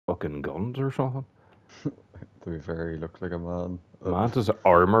fucking guns or something. To be fair, he looks like a man. Man, there's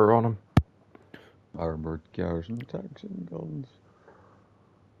armor on him. Armored garrison tanks and guns.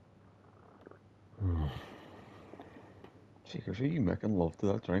 Seekers, are you making love to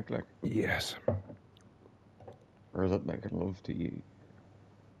that drink, like? Yes. Or is it making love to you?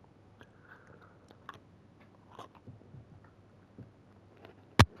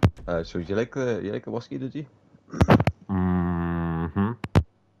 So you like the whiskey, did you? Mm-hmm.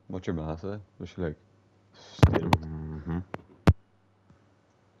 What's your ma say? What's she like? Stale. Mm-hmm.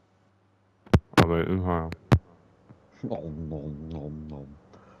 I mean, Nom nom nom nom.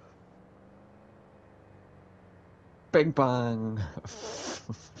 Bing bang!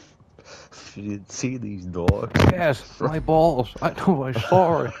 You'd see these dogs. yes, my balls. I know, I'm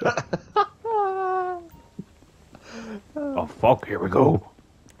sorry. Oh, fuck, here we go.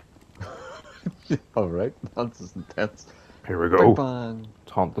 Alright, that's just intense. Here we Bing go. bang!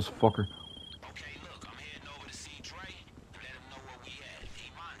 Let's hunt this fucker. Okay, look, I'm heading over to see Dre. Let him know where we at.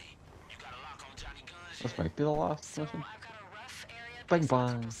 Hey, Monty, you got a lock on Johnny Guns This yet? might be the last So mission. I've got a rough area Bing based on a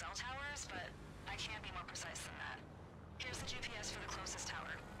bang. couple cell towers, but I can't be more precise than that. Here's the GPS for the closest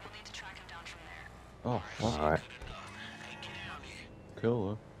tower. We'll need to track him down from there. Oh, fuck. Alright. Hey, get down here.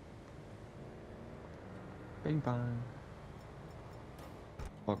 Cool, though. Bing bang.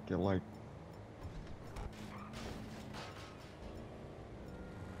 Fuck you like.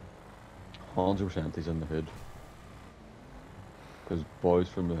 Hans O'Shanty's in the hood. Because boys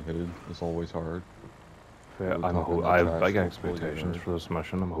from the hood is always hard. Yeah, We're talking I have about big trash, expectations for this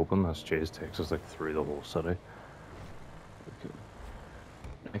mission. I'm hoping this chase takes us like through the whole city. Okay.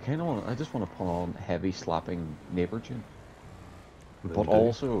 I kind of want. I just want to put on heavy slapping neighbor tune, Then but do.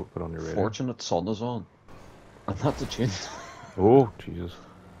 also Put on your radio. Fortunate Son is on, and that's a tune. Oh, Jesus.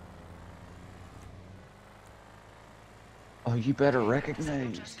 Oh, you better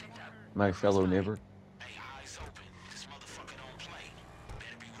recognize my fellow neighbor. Hey, eyes open. This motherfucker don't play.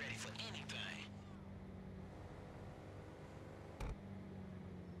 Better be ready for anything.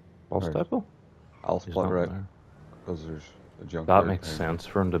 Ball Right. stipple? I'll He's split not right there. because there's a junkyard. That makes behind sense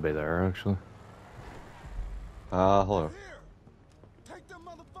for him to be there, actually. me. Hello. Take them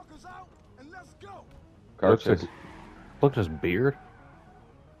motherfuckers out and let's go. Guard Looks like, says, look at his beard.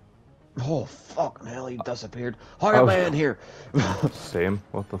 "Oh fuck, hell, he disappeared. Hire man here." Same.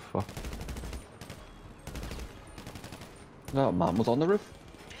 What the fuck? No, man was on the roof.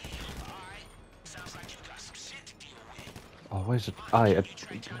 Alright. Sounds like you got some shit to deal with. Oh, why is it? Aye,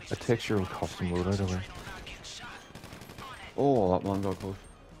 it takes your custom load out of it. You're not getting shot. Oh, that man got close.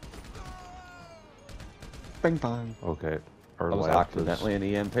 Bing bang. Okay. Our That was left is... accidentally an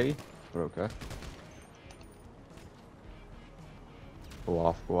EMP, but okay. Go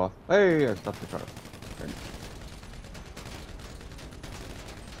off, go off. Hey, I stopped the car. Right.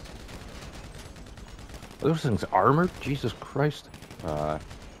 Those things armored? Jesus Christ. Bing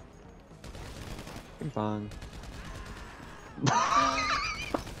bang.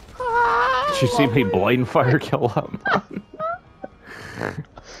 Did you see me blind fire kill that man?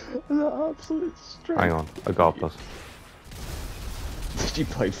 The absolute strength. Hang on, I got this. Did you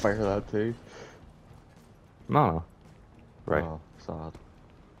play fire that too? No. Right. Oh, sad.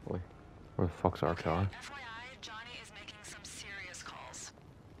 Boy. Where the fuck's our car? FYI, Johnny is making some serious calls.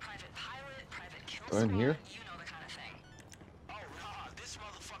 Private pilot, private kill Down squad, here? you know the kind of thing. Oh, nah. This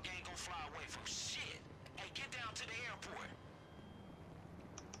motherfucker ain't gonna fly away from shit. Hey, get down to the airport.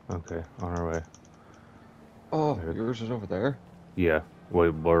 Okay, on our way. Oh, Good. yours is over there. Yeah,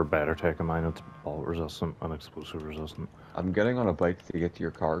 we're better taking mine. It's bolt resistant and explosive resistant. I'm getting on a bike to get to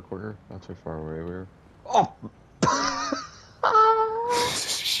your car quicker. That's how far away we are. Oh!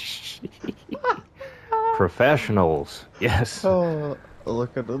 Professionals, yes. Oh,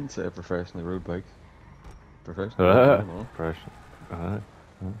 look, I didn't say professionally road bike. Professional. Fresh. The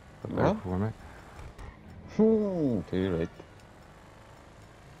What? back for me. Too right.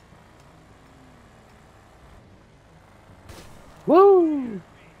 Woo!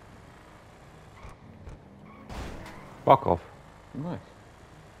 Fuck off. Nice.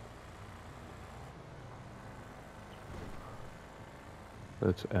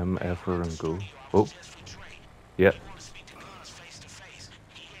 Let's MFer and go. Oh. Yep. You wanna speak to Guns face to face?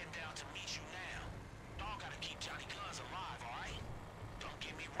 He heading down to meet you now. Dog gotta keep Johnny Guns alive, alright? Don't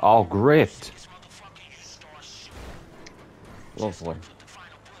get me wrong. Oh, great. This motherfucker, you start shooting. Lovely. Put the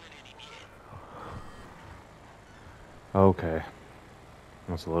final bullet in him yet. Okay.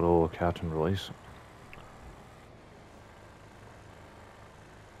 That's a little catch and release.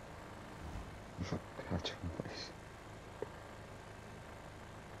 Catch and release.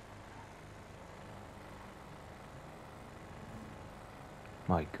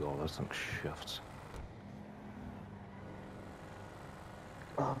 My god, this thing shifts.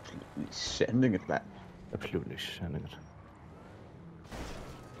 Absolutely sending it back. Absolutely sending it.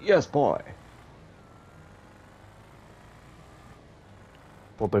 Yes, boy.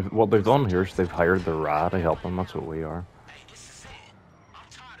 What they've done here is they've hired the Ra to help them. That's what we are. Hey, this is it. I'm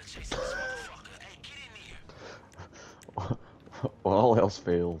tired of chasing this motherfucker. Hey, get in here. When all else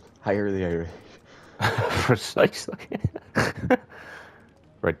failed, hire the Irish. Precisely.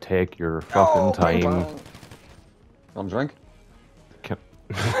 Right, take your fucking time. Come drink. Can...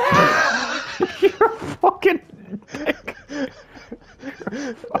 You're fucking dick.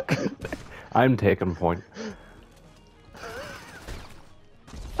 You're fucking dick. I'm taking point.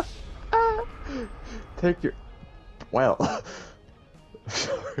 Take your. Well.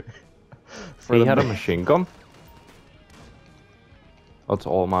 Sorry. He had a machine gun. That's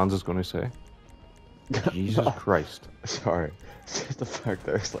all man's is going to say. Jesus Christ. Sorry. It's just the fact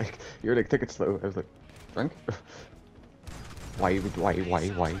that I was like, you're like, take it slow. I was like, drink? Why? Oh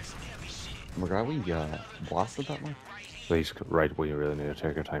my god, we blasted that one. These, right, we really need to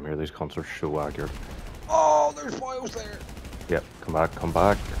take our time here. These cunts are so accurate. Oh, there's files there! Yep, come back, come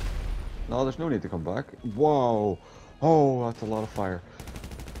back. No, there's no need to come back. Whoa! Oh, that's a lot of fire.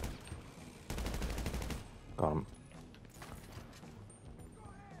 Got him.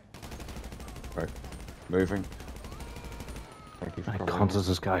 Right. Moving. Thank you for My covering cunt is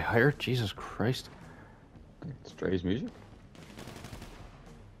this guy hired? Jesus Christ. It's Dre's music.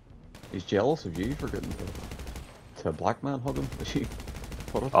 He's jealous of you for getting to black man hug him, as you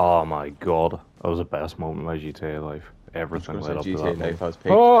put it. Oh my god. That was the best moment of my GTA life. Everything led up to GTA that. life has peaked.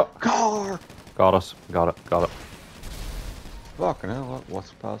 Oh! Car! Got us. Got it. Got it. Fucking hell,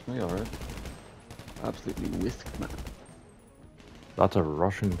 what's past me already? Absolutely whisked, man. That's a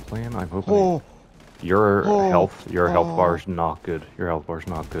Russian plane. I'm hoping. Oh! Your health Oh. bar's not good. Your health bar's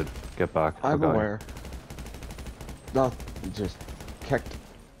not good. Get back. I'm Okay. aware. That just kicked.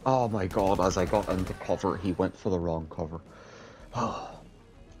 Oh my god, as I got into cover, he went for the wrong cover.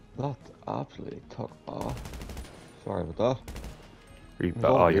 That absolutely took off. Sorry about that. Are you, It was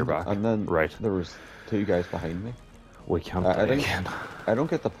all oh, you're good, back. And then Right. there was two guys behind me. We can't I play think again. I don't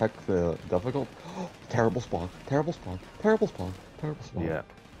get to pick the difficult. Terrible spawn. Terrible spawn. Terrible spawn. Terrible spawn. Yeah.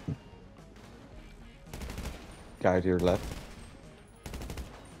 Guy to your left.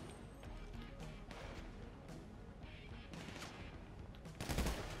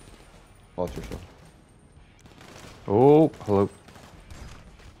 Watch yourself. Oh, hello.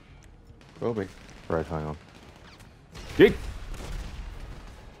 Kobe. Right, hang on. Geek!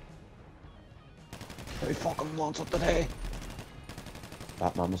 He fucking wants it today.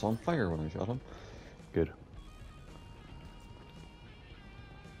 That man was on fire when I shot him. Good.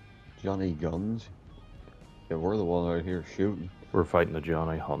 Johnny Guns. Yeah, we're the one out here shooting. We're fighting the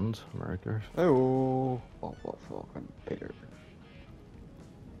Johnny Huns, Americans. Oh, what fucking Peter.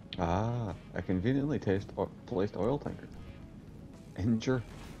 Ah, a conveniently placed oil tanker. Injure.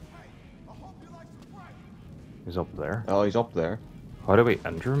 He's up there. Oh, he's up there. How do we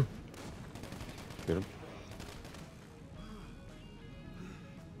injure him? Shoot him.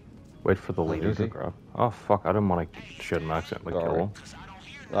 Wait for the leader to easy. grab. Oh fuck, I didn't want to shoot him accidentally kill Sorry. him.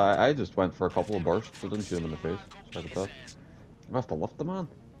 I just went for a couple of bursts, I didn't shoot him in the face. Sorry about that. I have to lift the man.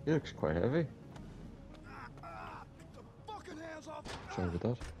 He looks quite heavy. Get the fucking hands off. Sorry about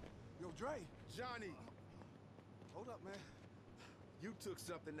that. Yo, Dre. Johnny. Hold up, man. You took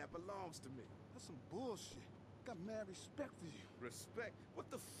something that belongs to me. That's some bullshit. Got mad respect for you. Respect? What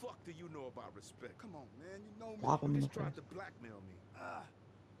the fuck do you know about respect? Come on, man. You know me. Whop him in the Just tried face. to blackmail me. I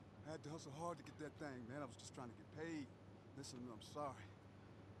had to hustle hard to get that thing, man. I was just trying to get paid. Listen, I'm sorry.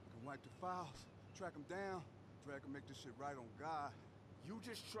 I can wipe the files, track them down, drag and make this shit right on God. You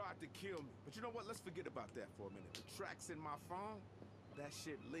just tried to kill me. But you know what? Let's forget about that for a minute. The tracks in my phone, that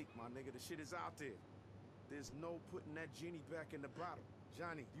shit leaked, my nigga. The shit is out there. There's no putting that genie back in the bottle.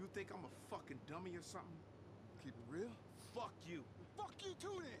 Johnny, you think I'm a fucking dummy or something? Keep it real. Fuck you. Fuck you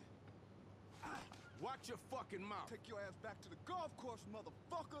too, then. Watch your fucking mouth. Take your ass back to the golf course,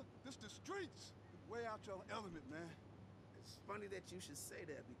 motherfucker. This the streets. Way out your element, man. It's funny that you should say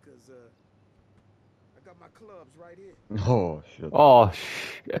that because, I got my clubs right here. Oh, shit. Oh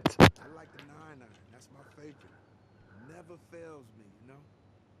shit. I like the 9-iron. That's my favorite. Never fails me, you know?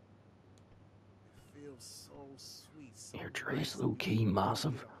 It feels so sweet. So Your Dre's nice low key to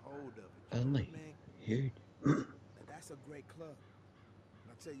massive. get a hold of it, you know, Only. man? Huge. And that's a great club. And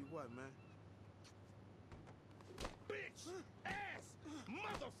I tell you what, man. Bitch! Ass!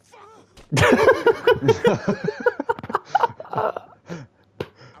 Motherfucker!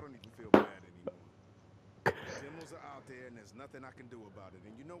 I don't even feel bad anymore. Demos are out there and there's nothing I can do about it it,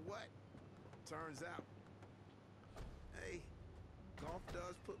 and you know what? Turns out, hey, golf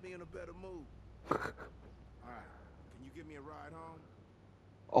does put me in a better mood. All right, can you give me a ride home?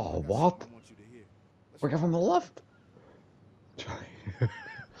 I Oh, got what? something I want you to hear. Let's We're ride. giving him a lift.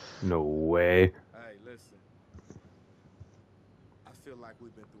 No way. Hey, listen. I feel like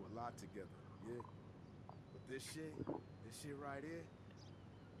we've been through a lot together, yeah? But this shit right here,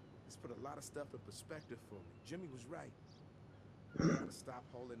 it's put a lot of stuff in perspective for me. Jimmy was right. I gotta stop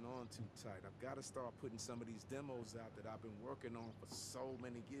holding on too tight. I've gotta start putting some of these demos out that I've been working on for so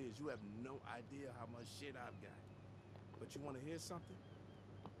many years. You have no idea how much shit I've got. But you wanna hear something?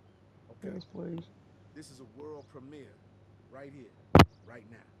 Okay. Yes, please. This is a world premiere. Right here. Right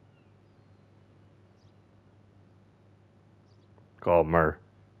now. Call Mer.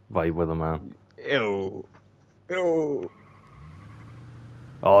 Vibe with him, man. Ew. Ew.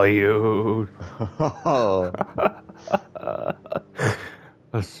 Oh, you.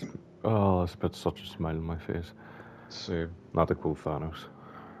 That's, oh, that's put such a smile on my face. Same. Not to quote Thanos.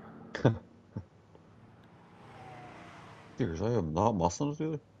 Seriously, I'm not muscling it,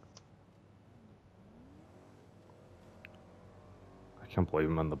 really. I can't believe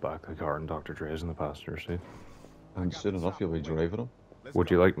I'm in the back of the car and Dr. Dre's in the passenger seat. And soon enough, you'll be driving him. Let's Would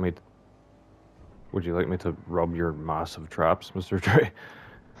go. you like me to rub your massive traps, Mr. Dre?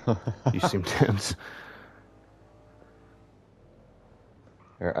 You seem tense.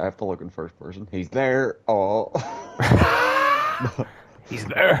 Here, I have to look in first person. He's there. Oh. He's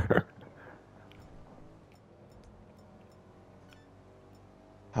there.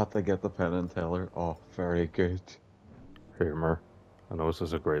 Had to get the pen and teller. Oh, very good. Here, Mer. I know this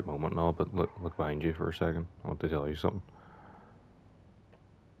is a great moment and all, but look behind you for a second. I want to tell you something.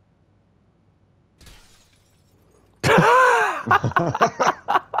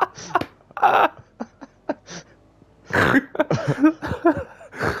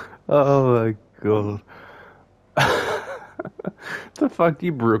 Oh my god. The fact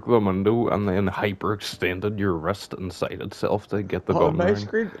you broke the window and then hyperextended your wrist inside itself to get the On gun my ring.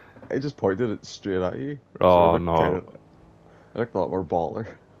 screen, I just pointed it straight at you. Oh, I no. looked a lot more baller.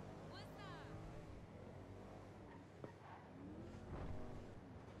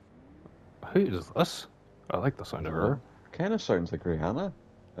 Who is this? I like the sound of her. Kind of sounds like Rihanna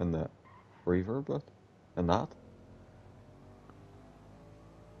in the reverb bit. And that.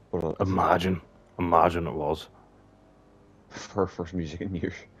 But Imagine it was. her first music in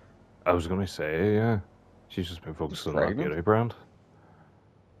years. I was gonna say, yeah. She's just been focusing on that pregnant? beauty brand.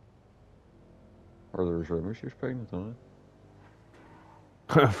 Or there was rumors she was pregnant, don't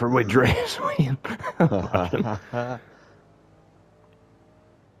For my dress, Wayne. Imagine. it?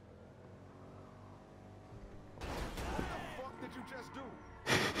 What did you just do?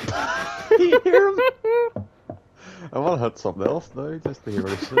 You hear him? I want to hit something else now, just to hear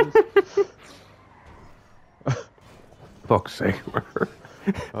what he says. Fuck's sake,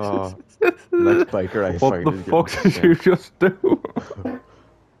 Next biker I what find the is fuck getting did you just do?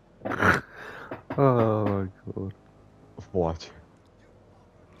 Oh my god. Watch.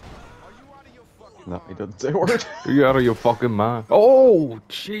 Are you out of your fucking No, he mind? doesn't say a word. You out of your fucking mind. Oh,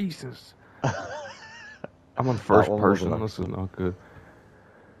 Jesus. I'm on first one person. wasn't This is not good.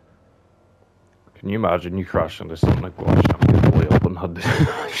 Can you imagine you crash into something like watch them get way up and had this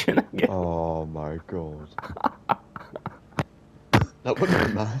shit again? Oh my god. That would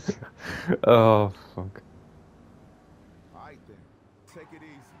be mad. Oh, fuck. Alright then. Take it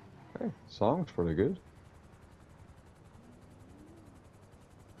easy. Hey, song's pretty good.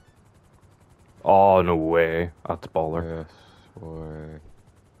 Oh, no way. That's baller. Yes, boy.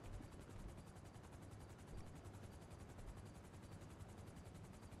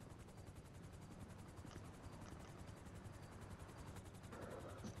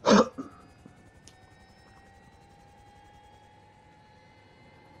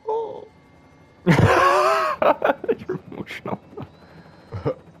 Oh. You're emotional.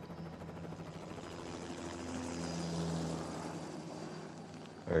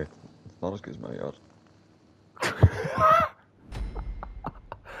 Hey, it's not as good as my yard.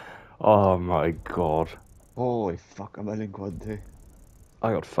 Oh my god. Holy fuck, I'm in quad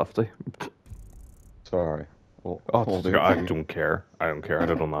I got 50. Sorry. Well, Oh, we'll do it I for you. don't care. I don't care. I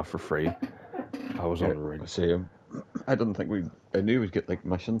did on that for free. I was on the I ring. see him. I didn't think I knew we'd get like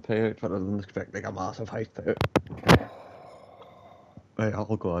mission payout, but I didn't expect like a massive house payout. Hey, I'll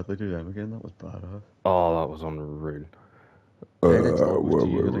gladly do them again, that was badass. Oh, that was unreal. I next thought was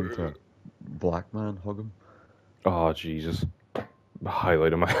you getting to Black Man hug him. Oh, Jesus.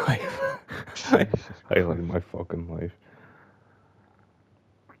 Highlight of my life. Highlight of my fucking life.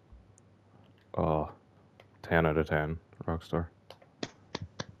 Oh, 10 out of 10, Rockstar.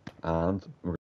 and we're